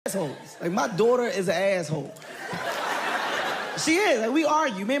assholes. Like, my daughter is an asshole. She is. Like, we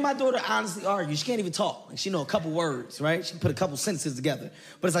argue. Me and my daughter honestly argue. She can't even talk. Like, she know a couple words, right? She can put a couple sentences together.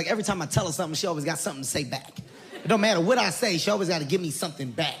 But it's like every time I tell her something, she always got something to say back. It don't matter what I say, she always got to give me something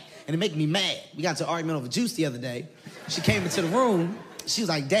back. And it make me mad. We got into an argument over juice the other day. She came into the room. She was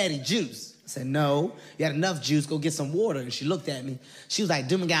like, Daddy, juice. I said, no. You had enough juice. Go get some water. And she looked at me. She was like,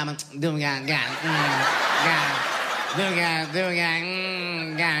 juice.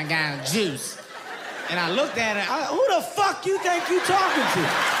 And I looked at her. Who the fuck you think you talking to?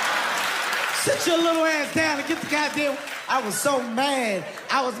 Sit your little ass down and get the goddamn... I was so mad.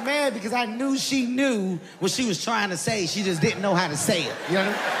 I was mad because I knew she knew what she was trying to say. She just didn't know how to say it. You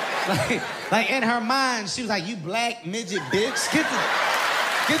know what I mean? Like in her mind, she was like, you black midget bitch. Get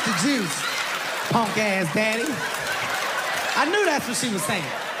the juice, punk ass daddy. I knew that's what she was saying.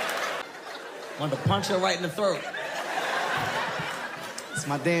 Wanted to punch her right in the throat. It's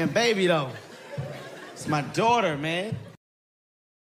my damn baby, though. It's my daughter, man.